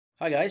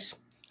Hi guys,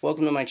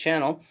 welcome to my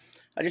channel.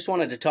 I just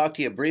wanted to talk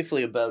to you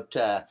briefly about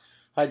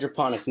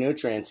hydroponic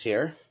nutrients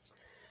here.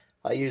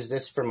 I use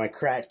this for my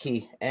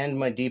Kratky and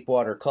my deep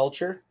water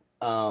culture.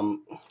 I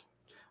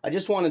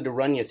just wanted to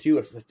run you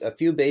through a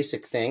few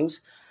basic things.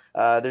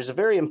 There's a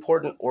very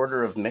important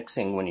order of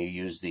mixing when you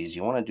use these.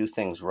 You want to do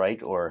things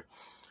right or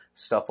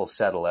stuff will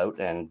settle out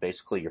and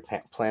basically your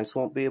plants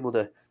won't be able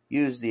to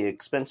use the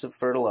expensive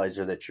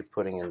fertilizer that you're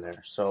putting in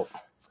there. So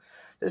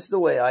this is the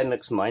way I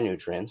mix my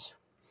nutrients.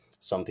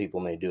 Some people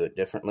may do it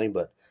differently,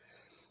 but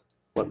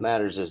what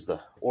matters is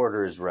the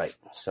order is right.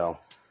 So,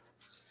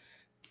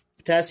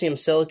 potassium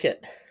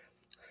silicate,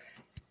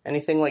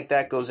 anything like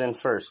that goes in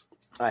first.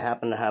 I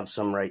happen to have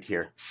some right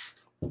here.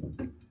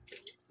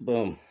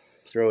 Boom.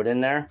 Throw it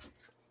in there,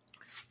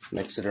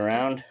 mix it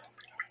around,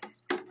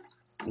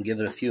 and give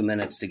it a few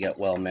minutes to get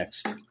well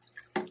mixed.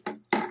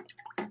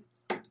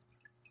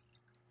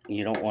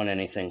 You don't want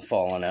anything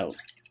falling out.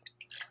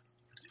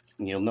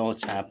 You'll know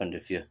it's happened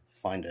if you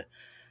find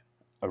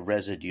a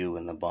residue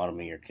in the bottom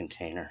of your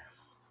container.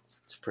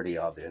 It's pretty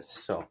obvious.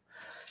 So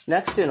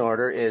next in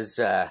order is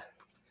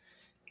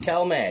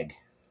CalMag.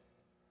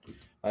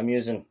 I'm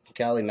using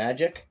Cali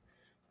Magic,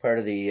 part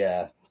of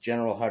the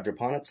general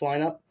hydroponics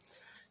lineup.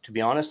 To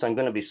be honest, I'm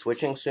going to be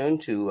switching soon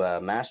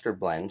to Master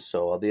Blend,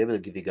 so I'll be able to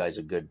give you guys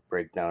a good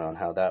breakdown on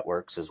how that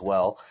works as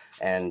well,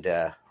 and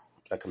a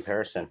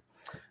comparison.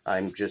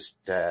 I'm just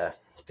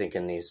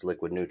thinking these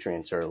liquid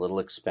nutrients are a little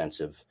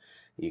expensive.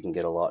 You can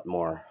get a lot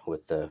more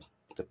with the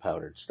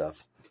powdered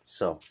stuff.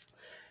 So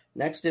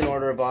next in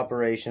order of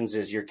operations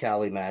is your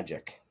Cali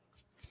Magic.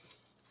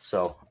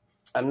 So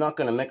I'm not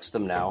going to mix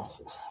them now.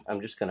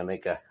 I'm just going to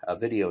make a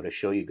video to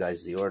show you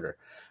guys the order.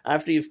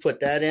 After you've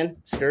put that in,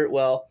 stir it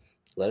well,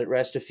 let it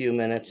rest a few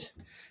minutes.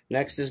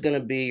 Next is going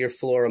to be your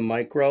Flora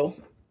Micro.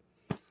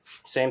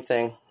 Same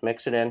thing,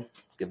 mix it in,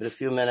 give it a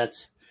few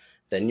minutes,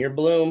 then your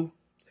Bloom,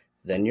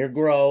 then your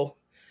Grow,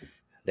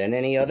 then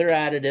any other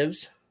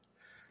additives.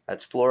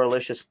 That's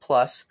Floralicious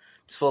Plus.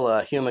 It's full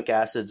of humic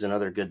acids and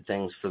other good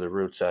things for the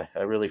roots. I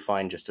really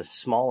find just a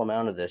small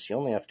amount of this. You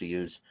only have to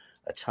use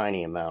a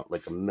tiny amount,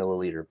 like a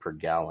milliliter per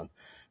gallon,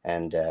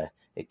 and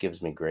it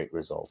gives me great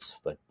results.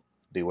 But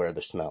beware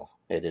the smell.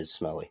 It is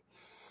smelly.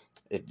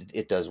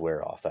 It does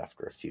wear off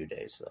after a few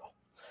days, though.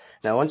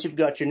 Now, once you've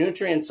got your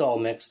nutrients all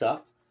mixed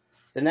up,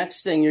 the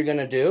next thing you're going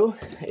to do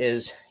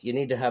is you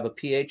need to have a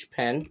pH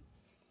pen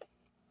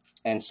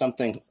and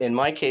something. In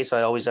my case,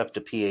 I always have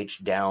to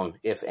pH down,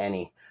 if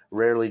any.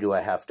 Rarely do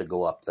I have to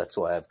go up. That's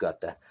why I've got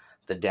the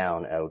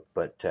down out,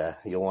 but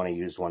you'll want to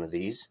use one of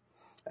these.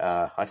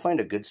 I find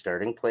a good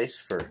starting place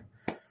for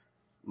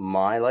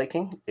my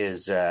liking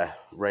is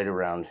right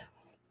around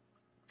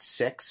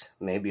 6,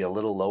 maybe a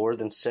little lower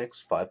than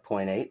 6,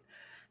 5.8.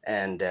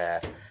 And,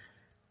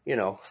 you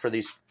know, for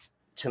these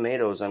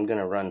tomatoes, I'm going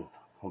to run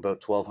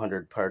about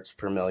 1,200 parts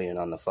per million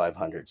on the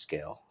 500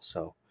 scale.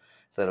 So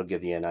that'll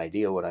give you an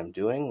idea what I'm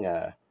doing.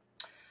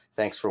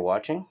 Thanks for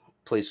watching.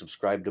 Please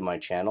subscribe to my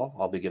channel.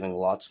 I'll be giving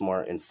lots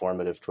more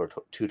informative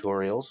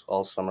tutorials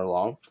all summer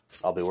long.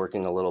 I'll be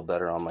working a little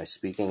better on my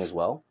speaking as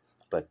well.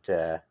 But,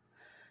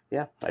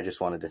 yeah, I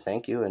just wanted to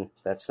thank you, and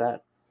that's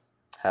that.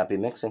 Happy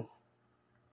mixing.